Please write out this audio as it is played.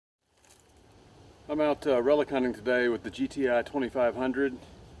I'm out relic hunting today with the GTI 2500,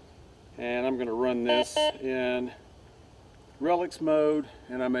 and I'm going to run this in relics mode,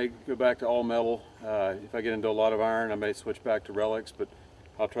 and I may go back to all metal. If I get into a lot of iron, I may switch back to relics, but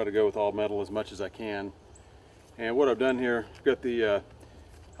I'll try to go with all metal as much as I can. And what I've done here, I've got the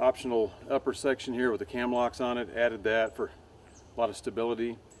optional upper section here with the cam locks on it, added that for a lot of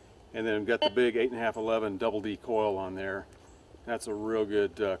stability, and then I've got the big 8.5-11 double D coil on there. That's a real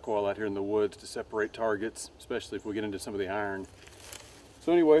good coil out here in the woods to separate targets, especially if we get into some of the iron.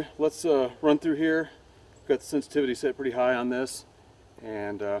 So anyway, let's run through here. Got the sensitivity set pretty high on this,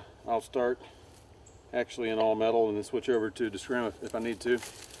 and I'll start actually in all metal and then switch over to discrim if I need to.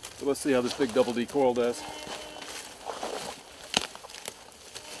 So let's see how this big double D coil does.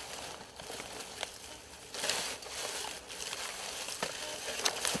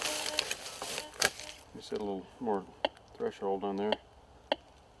 Set a little more threshold on there.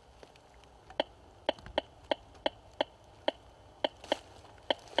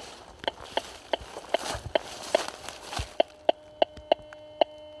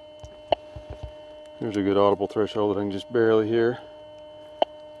 There's a good audible threshold that I can just barely hear.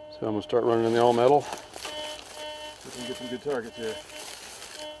 So I'm going to start running in the all metal. So we can get some good targets here.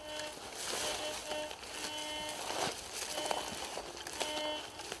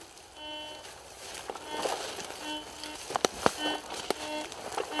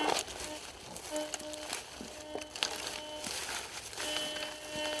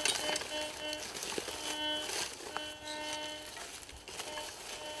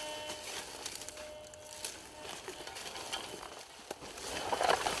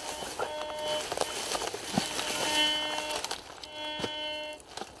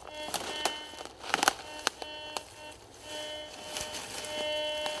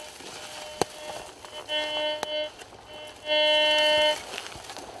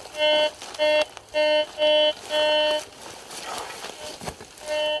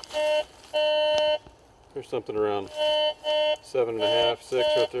 There's something around 7.5, 6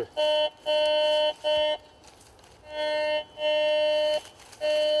 right there.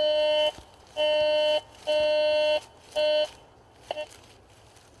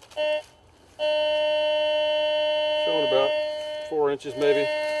 Showing about 4 inches maybe,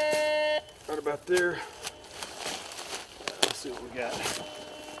 right about there. Let's see what we got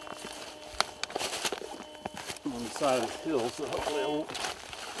on the side of the hill, so hopefully I won't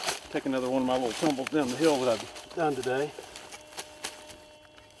take another one of my little tumbles down the hill that I've done today.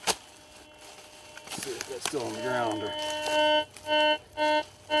 Let's see if that's still on the ground or...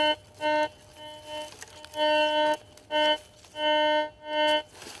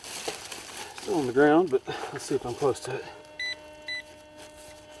 Still on the ground, but let's see if I'm close to it.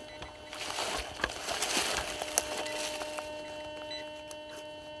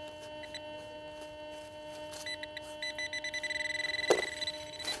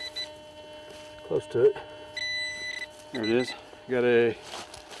 Close to it. There it is. Got a,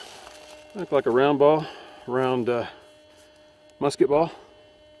 look like a round ball, round musket ball.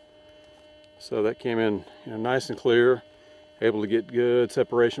 So that came in, nice and clear. Able to get good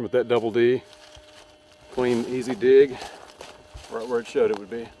separation with that double D. Clean, easy dig, right where it showed it would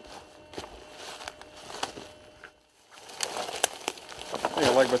be. The thing I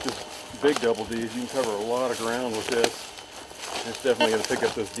like about this big double D is you can cover a lot of ground with this. It's definitely going to pick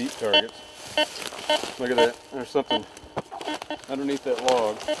up those deep targets. Look at that, there's something underneath that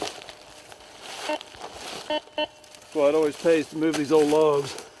log. Well, it always pays to move these old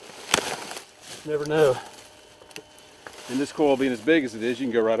logs. Never know. And this coil being as big as it is, you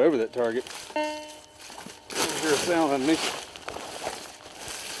can go right over that target. You hear a sound underneath.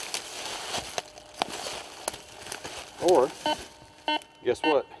 Or, guess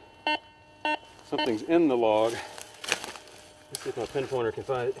what? Something's in the log. Let's see if my pinpointer can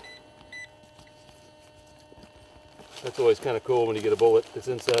find it. That's always kind of cool when you get a bullet that's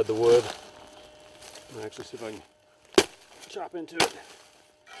inside the wood. I'll actually see if I can chop into it.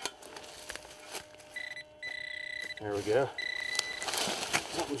 There we go.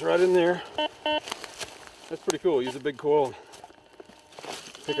 Something's right in there. That's pretty cool. Use a big coil and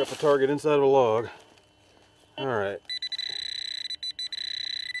pick up a target inside of a log. Alright.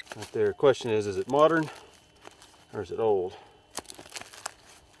 Right there. Question is it modern or is it old?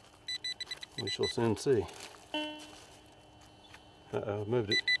 We shall soon see. Uh-oh,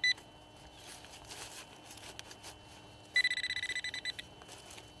 moved it.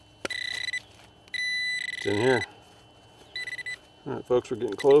 It's in here. Alright folks, we're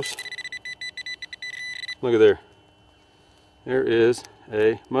getting close. Look at there. There is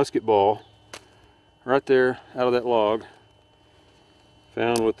a musket ball right there out of that log.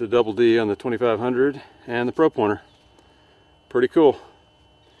 Found with the double D on the 2500 and the Pro Pointer. Pretty cool.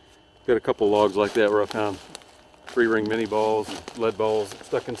 Got a couple logs like that where I found 3-ring mini balls, lead balls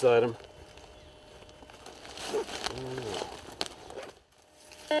stuck inside them.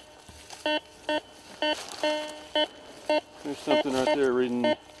 There's something right there reading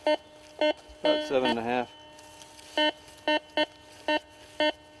about 7.5.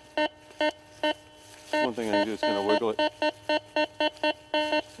 One thing I can do is kind of wiggle it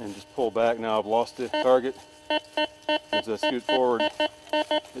and just pull back. Now I've lost the target. As I scoot forward,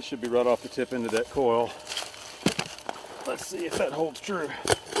 it should be right off the tip into that coil. Let's see if that holds true.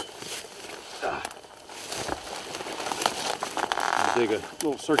 Dig a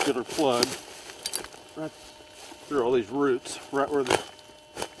little circular plug right through all these roots, right where the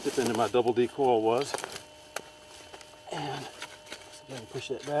tip into my double D coil was. And see if I can push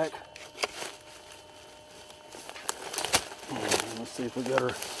that back. And let's see if we got her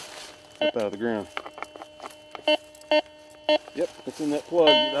up out of the ground. Yep, it's in that plug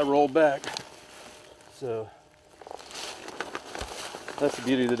that I rolled back. So that's the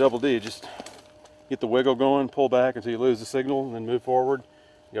beauty of the double D. Just get the wiggle going, pull back until you lose the signal, and then move forward.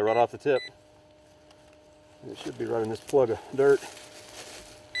 You go right off the tip. It should be right in this plug of dirt.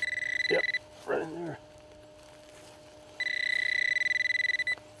 Yep, right in there.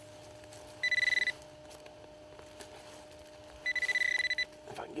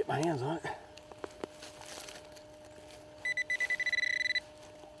 If I can get my hands on it.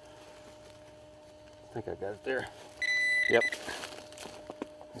 I think I got it there. Yep.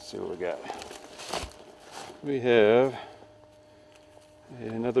 Let's see what we got. We have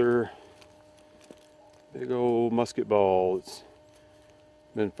another big old musket ball. It's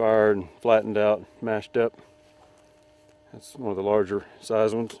been fired and flattened out, mashed up. That's one of the larger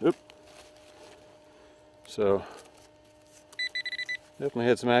size ones. Oop. So definitely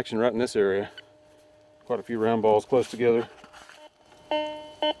had some action right in this area. Quite a few round balls close together.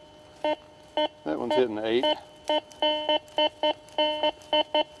 That one's hitting the 8.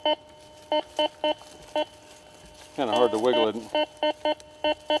 Kind of hard to wiggle it.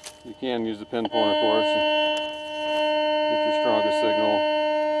 You can use the pin pointer, of course, and get your strongest signal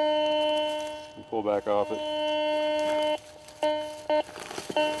and pull back off it.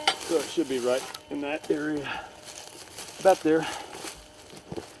 So it should be right in that area, about there,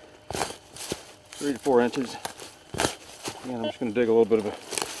 3 to 4 inches. And I'm just going to dig a little bit of a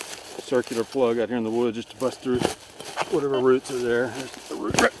circular plug out here in the woods just to bust through whatever roots are there. There's a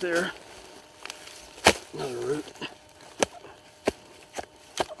root right there. Another root.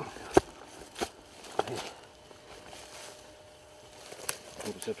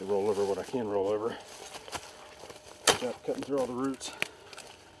 I just have to roll over what I can roll over. Without cutting through all the roots.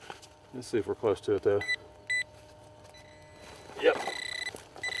 Let's see if we're close to it though. Yep.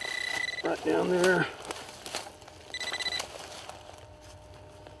 Right down there.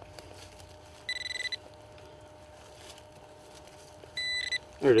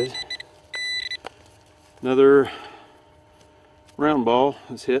 There it is. Another round ball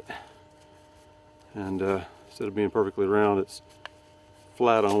is hit, and instead of being perfectly round, it's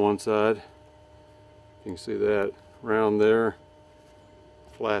flat on one side. You can see that. Round there,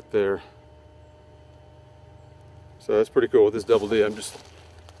 flat there. So that's pretty cool with this double D. I'm just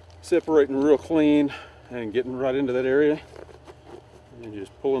separating real clean and getting right into that area and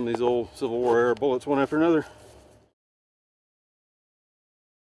just pulling these old Civil War era bullets one after another.